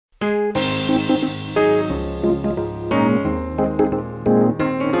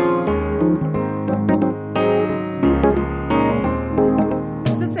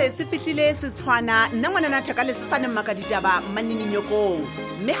le se tshwana nna ngwana na thaka le sesane makaditaba mannini nyokong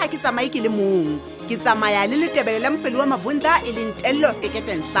mme ha ke tsamaye ke le mong ke tsamaya le letebele la mfeli wa mavundla e leng tello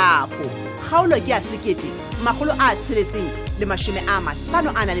sekeketeng hlapo kgaolo ke a sekete magolo a tsheletseng le mashome a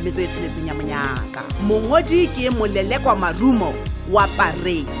mahlano ana le metso e tsheletseng ya Monyaka mongodi ke Molelekwa Marumo wa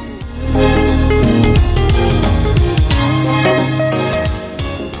Parades.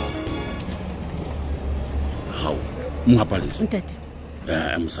 Mongapalesi Ntate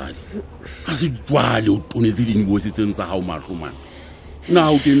mosadi ha se jwale o tonetse dingoisitseng tsa hao mahlomane na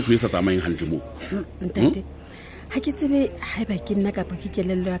o teng ntho e sa tsamayeng hantle mo ntate ha ke tsebe haeba ke nna kapa ke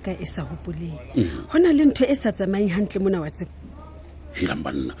kelello ya ka e sa hopoleng hona le ntho e sa tsamayeng hantle mona wa tsebo hilang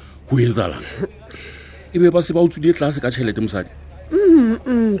banna ho etsalang ebe ba se ba utswile tlase ka tjhelete mosadi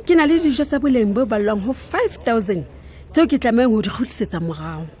ke na le dijo tsa boleng bo ballwang ho 5,000 tseo ke tlamehang ho di kgutlisetsa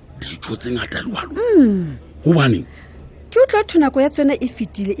morao. dijo tse ngata jwalo hobane Ke o tla thunako ya tsona e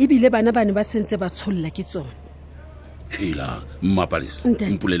fitile ebile bana bane ba sentse ba tsholla ke tsona. hela mmapalesi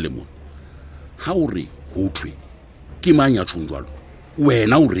Ntate. mpolelle mona ha o re ho thwe ke mang ya tshong jwalo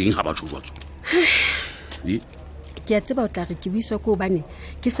wena o reng ha ba tshong jwalo Ke a tseba o tla re ke buiswa ke hobane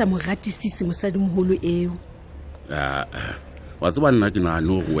ke sa mo ratisisi mosadimoholo eo. wa tseba nna ke nahane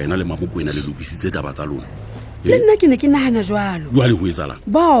hore wena le Mamokwena le lokisitse taba tsa lona Le nna ke ne ke nahana jwalo. jwale ho etsalang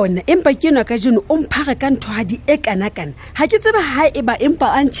Bona empa ke enwa ka jeno o mphara ka ntho hadi e kanakana. Ha ke tseba ha eba empa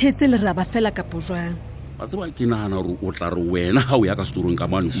a ntshetse leraba fela kapo jwang. wa tseba ke nahana hore o tla re wena ha o ya ka setorong ka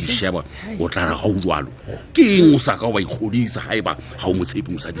mane o isheba o tla re ha o jwalo ke eng o sa ka wa ikgodisa haeba ha o motshepi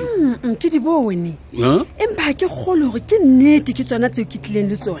mosading Ke di bone. ha Empa ha ke kgolo hore ke nnete ke tsona tseo ke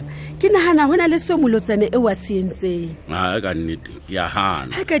tlileng le tsona. Ke nahana hona le seo molotsane eo a se entseng. ka nnete ke ya hana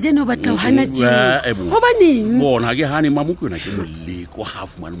Ha ka jeno ba tla ho hana Eh, bo. Hobaneng? bona ke hane Mamokwena ke moleko ha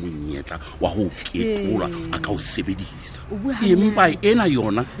fumane monyetla wa ho ketolwa a ka o sebedisa O bua hanyane. empa ena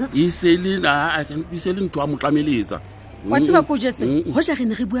yona e se le ntho a mo tlameletsa Wa tseba ko jetse hoja re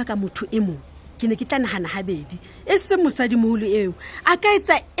ne re bua ka motho e mong ke ne ke tla nahana habedi e se mosadimoholo eo a ka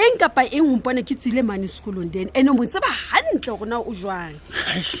etsa eng kapa eng ho mpona ke tsile mane sekolong den ene mo tseba hantle hore na o jwang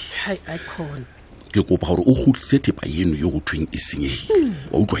hai icon ke kopa hore o kgutlise thepa eno yo go thweng e senyehile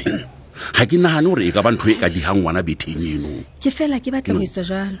wa utlwa eng ha ke nahane hore e ka ba ntho e ka dihang ngwana betheng eno ke fela ke batla ho etsa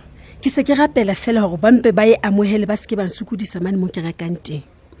jalo ke se ke rapela fela hore ba mpe ba e amohele ba se ke ba nsukudisa mane mo ke rekang teng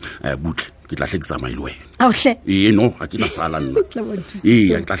butle ke tla hle ke tsamaye le wena auhle no ha ke na sala nna Tla ba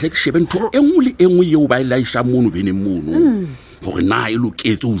nthusitse. ke tla hle ke shebe ntho e nngwe le e nngwe eo ba e laisha mono beneng mono hore na e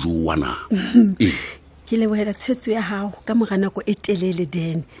loketse ho jowa na ke lebohela tshetso ya hao ka mora nako e telele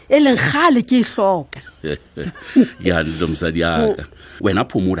den e leng gale ke e hloka ya le mosadi aka wena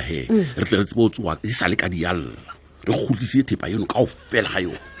phomola he re tle re tsebo tsoa e sa le ka dialla re kgutlise thepa eno ka ofela ha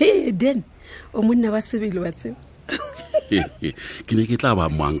yona den o monna wa sebele wa tsebo ke ne ke tla ba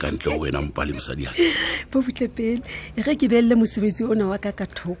mang ka ntle ho wena mpa le mosadi aka bo butle pele e re ke belle mosebetsi ona wa ka ka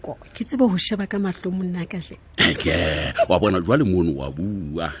thoko ke tseba ho sheba ka mahlo monna ka hle ke wa bona jwale mono wa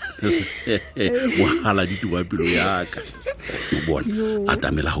bua wa hala dituba pelo ya ka o bona a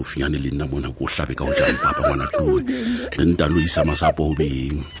tamela haufinyane le nna mona ko hlabe ka ho ja papa ngwana tlong re ntano isa masapo ho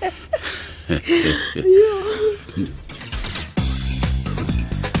beng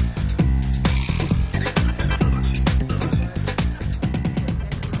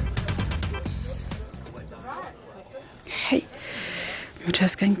motho a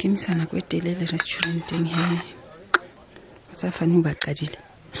se ka nkemisa nako e telele restauranteng he o sa fane ho ba qadile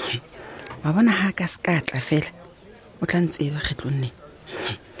wa bona ha ka se ka tla fela o tla ntseba kgetlong nne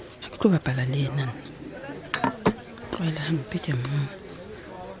ha ke tlo bapala le yena nna tloela hampe ke mong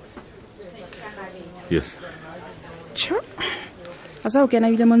yes tjo a sa o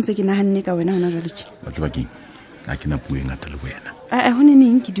kena bile mo ntse ke nahanne ka wena hona jwale tje ba tseba keng a ke na puo e ngata le wena ho ne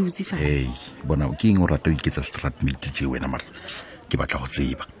neng ke di utsi fa bona o ke eng o rata o iketsa stratmate tje wena mara ke batla go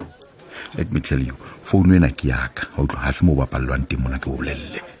tseba let me tell you phone ena ke yaka ha o tlo ha se mo bapallwang teng mona ke o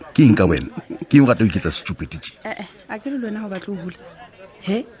bolelle ke eng ka wena ke eng o rata o iketsa stupid tje a ke le lwena ho batla ho hula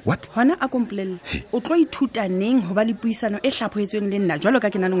he What? hona a kompolelle o tlo ithuta neng ho ba le puisano e hlaphoetsweng le nna jwalo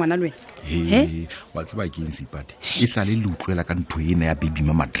ka ke na le ngwana le wena he wa tseba ke eng sipate e sa le utlwela ka ntho ena ya baby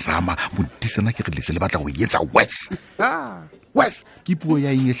mama drama bodisana ke re le se le batla go etsa wes ke puo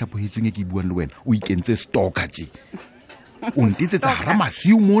ya eng e hlaphoetsweng e ke buang le wena o ikentse stalker tje o ntitsetsa hara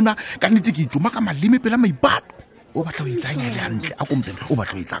masiu mona ka nnete ke itoma ka maleme pela maipato o batla ho etsang ya le hantle a komplela o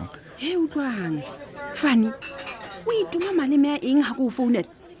batla ho etsang he utlwang fani o itoma maleme a eng ha ko o founela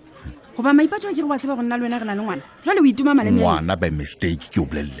goba maipato a ke re wa tseba go nna le wena re na le ngwana jwale o ituma maleme ngwana by mistake ke o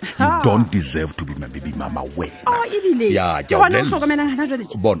bolelle you don't deserve to be my baby mama wena ebile Ya, ke a ke gona bolela. go tlhokomelang gana jwale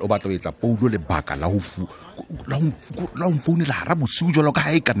bona o batla o etsa poulo lebaka la ho mfounela hara bosiu jalo ka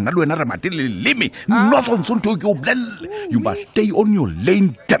ha e ka nna le wena re mate leleme nosontsho ntho ke o bolelle you must stay on your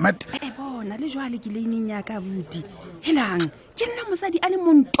lane dammit bona le jwale ke leineng ya ka bodi helang ke nna mosadi a le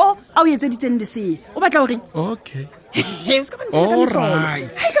monto a o etseditseng lesea o batla gore okay o ska All right.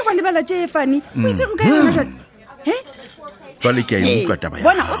 ha e ka ba lebala tše fane o itse go ka yona jwale jwale ke a e utlwa taba ya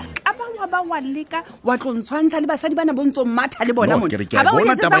bona o hao. ska ba wa ba wa leka wa tlontshwantsha le basadi bana bontso matha le bona No, mona ke re ke a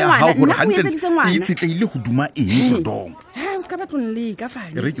bona taba ya hao gore hantle e itshetleile hoduma eng todong o ska ba tlonleka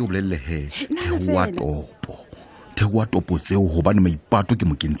fane e re ke o bolelle he Nna theoa fela. topo theoa topo tseo gobane maipato ke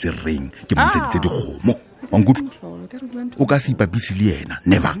mo kentse reng ke mo ntseditse dikgomo wankutlo o ka se ipapise le ena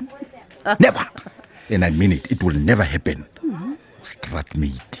never never and I mean it will never happen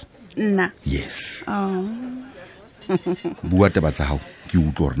stratmate nna yes bua taba tsa hao ke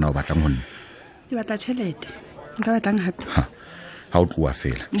utlwa gore na o batlang go nna ke batla tšhelete nka batlang gape ha o tloa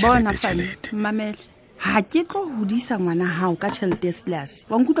fela bona tšhelete fane tšhelete mamele ga ke tlo godisa ngwana gago ka tšhelete ya selase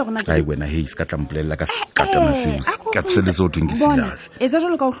wa nkutlwa gona ai wena he se ka tla mpolelela ka sekatana seo sekatse se o tweng ke silase e sa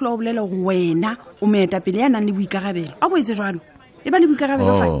jalo ka o tlhola o bolela gore wena o meetapele ya nang le boikarabelo a bo etse jalo e ba le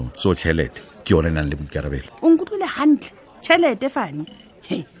boikarabelo fane oh so tšhelete ke yone e nang le boikarabelo o nkutlwile gantle tšhelete fane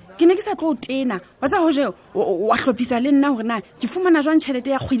he ke ne ke sa tlo o tena wa tsa goje wa tlhophisa le nna gore na ke fumana jwang tšhelete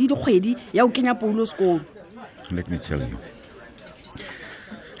ya kgwedi le kgwedi ya o kenya poulo sekolo let me tell you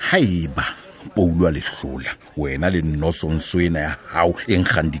haiba poulo a lehlola wena le nosonso ena ya hao e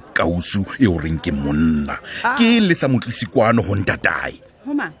nkgang dikausu e o reng ke monna ke eng le sa motlisi kwano go ntatae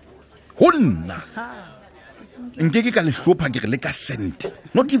go mang go nna nke ke ka lehlopha ke re le ka cent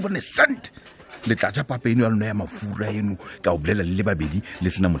not even a cent le tla ja papa eno ya lona ya mafura eno ka o bolela le babedi le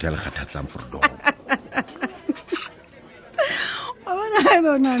sena motho ya le kgathatsang fordong wa bona ga e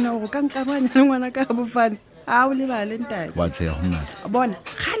bonana go ka nkarwanya le ngwana ka bofane a o lebale ntate wa tsheya go nnata bona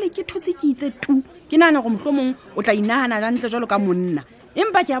gale ke thotse ke itse tu ke nana go mohlomong o tla inagana lantle jalo ka monna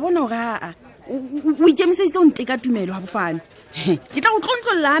empa ke a bona gore aa o ikemiseditse o nte ka tumelo ga bofane ke tla go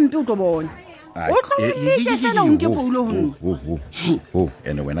tlontlolola gampe o tlo bona o tlololeke fela o nke poulo go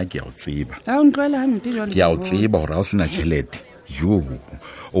ene wena ke a o tseba a o ntlwaela gampe jalo ke a o tseba gore ga o sena tšhelete jo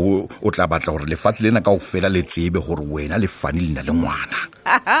o tla batla gore lefatshe lena ka o fela le tsebe gore wena le fane le na le ngwana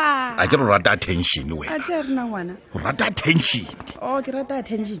a ke re o rata attention a wena tše re na ngwana o rata attention o ke rata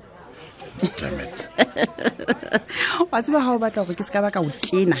attention damn it wa tseba ga o batla gore ke se ka ba ka o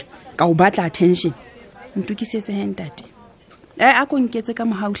tena ka o batla attention ntokisetse he ntate a ko nketse ka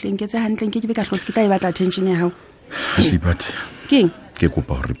mogautlhe nketse gantle nke ke be ka tlhotse ke tla e batla attention ya gago seipati keng ke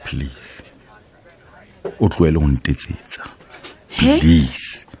kopa gore please o tloele go ntetsetsa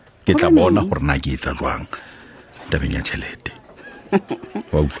please ke tla bona gore na ke etsa jwang tabeng ya tšhelete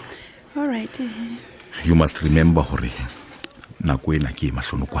wa utlwa all right you must remember gore nako ena ke e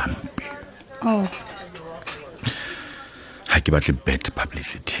mahlonoko hampe oh ga ke batle bad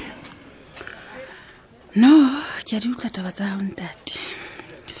publicity no ke a di utlwa taba tsa gago ntate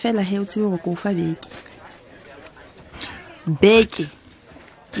fela he o tsebe go ko o fa beke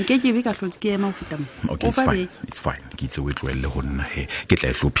nke ke be ka tlhotse ke ema go feta mo okay o fa beke it's fine ke itse o e tloelele go nna he ke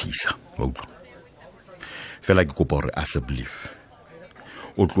tla e hlophisa wa utlwa fela ke kopa gore as a belief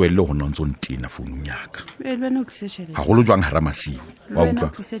o tloelele go nna ntse o ntena founung yaka le wena o tlise tšhelete gagolo jwang gara masiu wa le wena o utlwa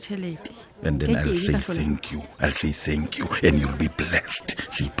tlise tšhelete and then Ke I'll eng say ka hlola? thank you and you'll be blessed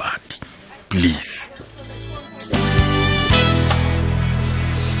Seipati please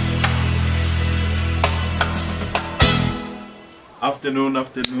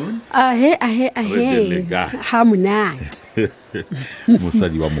Afternoon. ahe Re le kae? ha monate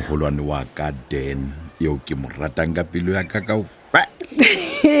mosadi wa mogolwane wa ka den eo ke mo ratang ka pelo ya ka kao fa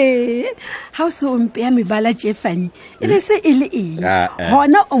ha o se o mpeya mebala jefane e be se e le eng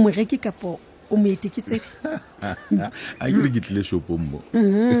gona o moreki kapo o moeteketse a ke re ke tlile shopong mo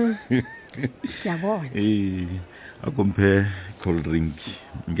ke a bona a compare cold drink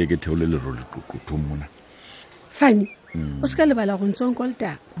nke ke theole lero leqoqotho mona fane o se ka lebala go ntsong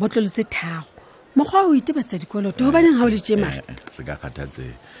kolta botlolo se thago mokgwa o itebatsa dikoloto go baneng ga o le tsemaka se ka kgathatse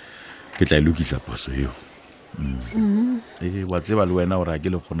ke tla e lokisa poso eo wa tseba le wena gore a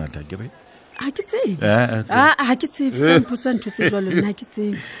ke le kgonata kere ga ke tsebe Eh, ga ke tsebe se ka mpotsa ntho tse jalo nna ga ke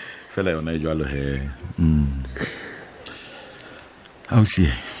tsebe fela yona e jalo he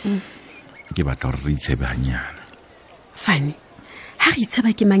ausie ke batla gore re itshebe ganyana fane ga re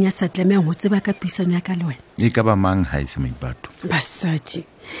itsheba ke mang ya sa tlamehang go tseba ka puisano ya ka le wena e ka ba mang ga e se maipato basadi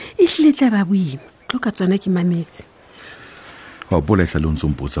e tlile tla ba boima tlo ka tsona ke mametse wa bola sa le ntse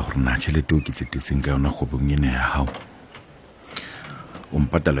mpotsa gore na tšhelete o ke tsetetseng ka yona kgwebong ene ya hao o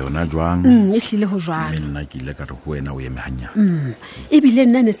mpatala yona jwang e hlile ho jwang nna ke ile ka re ho wena o eme hanya e bile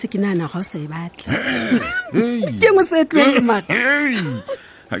nna ne se ke nana ga o sa e batla ke mo se tlo ma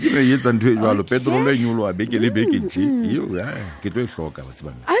ha ke re yetsa ntwe jwalo petrol e nyolo a beke le beke tje yo ke tlo e hloka ba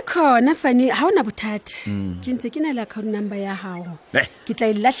tseba me a khona fani ha ona bothata ke ntse ke na le account number ya hao ke tla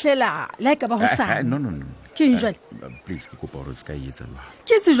ilahlela la ka ba ho sa no ke njwale please ke kopa hore ska yetsa jwalo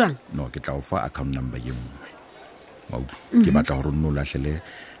ke se jwang no ke tla o fa account number ye nngwe ke batla gore nno lahlele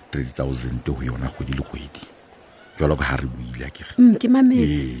 3000 ho yona kgwedi le kgwedi jwalo ka ha re buile ke ke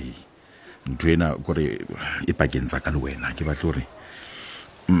mametse ntwena gore e pakeng tsa ka le wena ke batla gore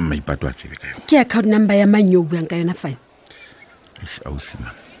maipato a tsebe ka yona ke account number ya manyo buang ka yona fine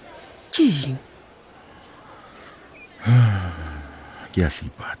ausima ke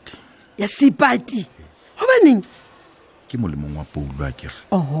ya sipati hobaneng ke molemong wa poulo a kere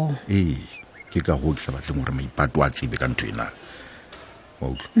oho ke ka go ke sa batleng gore maipato a tsebe ka ntwena wa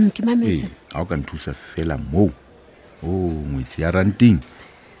utlwa ke mametse a o ka nthusa fela mo ngwetsi ya ranting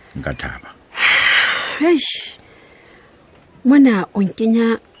nka thaba mona o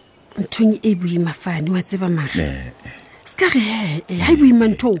nkenya nthong e boima fane wa tseba mara ska re ha e boima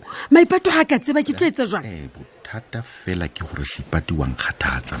ntho maipato ha ka tseba ke tletsa jwang bothata fela ke gore sipati wa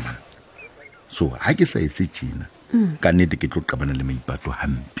nkgathatsa man so ha ke sa etse tjena ka nnete ke tlo qabana le maipato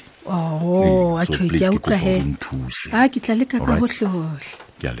hampe a tho ke a utlwa he ke tla le ka hohle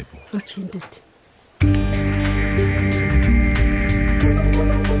ke a leboha okay ntate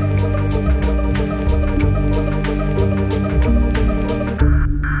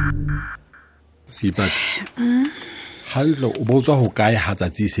Sipati handlo o botswa ho kae ha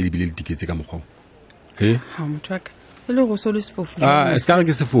tsatsi se lebile le tiketse ka mokgwa ha motho aka le go so le sefofu ska re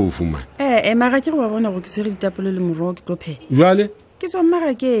ke sefofu man mara ke go bona go ke se re ditapole le morogo ke tlo phe jwale ke so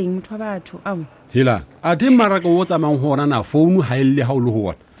mmarakeng motho wa batho hela a di maraka o tsamang hona na phone ha ile ha o le ho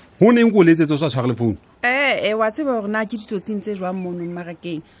wona ho neng go letsetsa o sa tshware le phone wa tseba gore na ke ditotsing tse jwang mono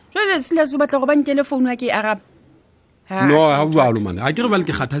mmarakeng jwale sile se batla go ba nkele phone ya ke araba no ha jwalo man a ke re bale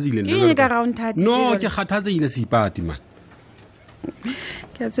ke kgathazile nna ka round 30 no ke kgathazile Sipati man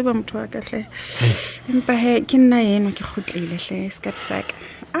ke tseba motho wa ka hle empa he ke nna yeno ke khotlile hle skat saka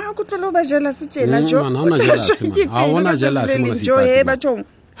go tlo ba jela se tjena jo ha ona jela se mo Sipati bathong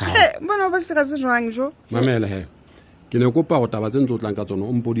bona ba se ga se jwang jo mamela he ke ne kopa go taba tsentse o tlang ka tsona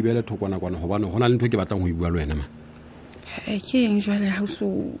o mpo di bele thokwana kwana hobane hona le ntho ke batlang ho ibua le wena ma ke eng jwale ha o so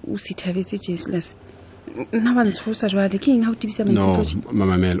o sithabetse Jesus nna ba ntshosa jwale ke eng ha o tibisa maikutlo no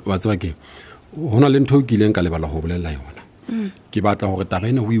mamela wa tswa ke hona le ntho o kileng ka lebala ho bolella yona ke batla hore taba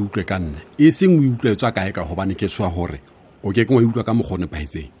ena o e utlwe ka nna e seng o utlwe tswa kae ka hobane ke tswa hore o ke o utlwa ka mogone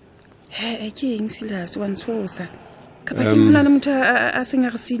paitseng ke eng Silas wa ntshosa ka ba ke mona le motho a senga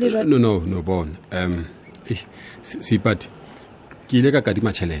re sile jwale no bona Sipati ke ile ka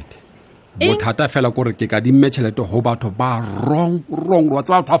kadima tšhelete bothata fela gore ke kadimme tšhelete ho batho ba wrong wa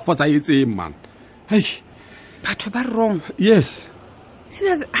tsaba batho ba fosahetseng man batho ba wrong yes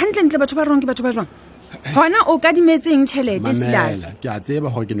Silas hantle batho ba wrong ke batho ba jwang hona o kadimetseng tšhelete Silas ke a tseba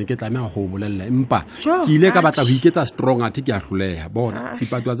gore ke ne ke tlameha go bolella empa ke ile ka batla go iketsa strong ati ke a hloleha bona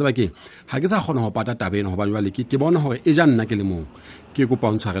Sipati wa tseba ke ha ke sa kgona go pata tabeng hobane jwale ke bona gore e ja nna ke le mong ke kopa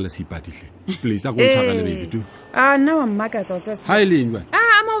o ntshwarele Sipati hle please a go ntshwarele baby tu nna wa mmakatsa o tswa ha ile jwa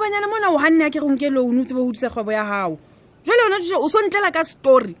ama o banyana mona o hanne ke go nke loan o tsebe ho disa kgwebo ya hao jwale ona o so ntlela ka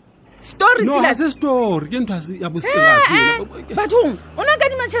story no ha se story ke ntwa ya bosilasi bathong ona ka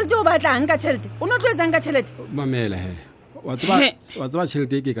dima tšhelete o batlang ka tšhelete ona tlo etsang ka tšhelete mamela he wa tsaba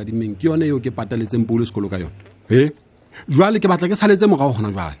tšhelete e ke ka dimeng ke yone yo ke pataletseng polo sekolo ka yona jwale ke batla ke saletse morao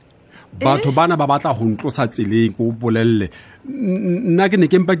gona jwale batho bana ba batla go ntlosa tseleng go bolelle nna ke ne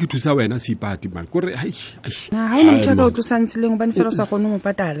ke mpa ke thusa wena Sipati man kore ha ina motho ka o tlosang tseleng ba nfela o sa kgone mo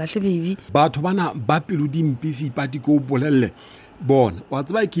patala hle baby batho bana ba pelo dimpi Sipati go bolelle bona wa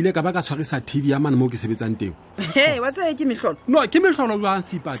tseba ke ile ka ba ka tshwarisa TV ya mane mo ke sebetsang teng wa tsaya ke mehlolo no ke mehlolo jwang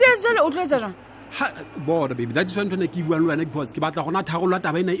Sipati se jwale o tloetsa jwang bona baby that is one thing ke buang le wena because ke batla gona tharolwa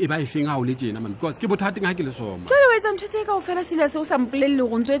taba ena e ba e feng ha o le tjena man because ke bothateng ha ke le soma jwale wa etsa ntho tse ka o fela Silas o sa mpolelle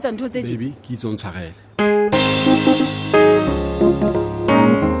go ntso etsa ntho tse baby ke itse o ntshwarele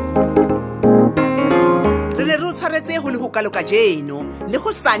tshwaretse go le go kaloka jeno le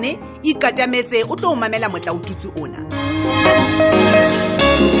go sane ikatametse o tlo o mamela motla o tutsu ona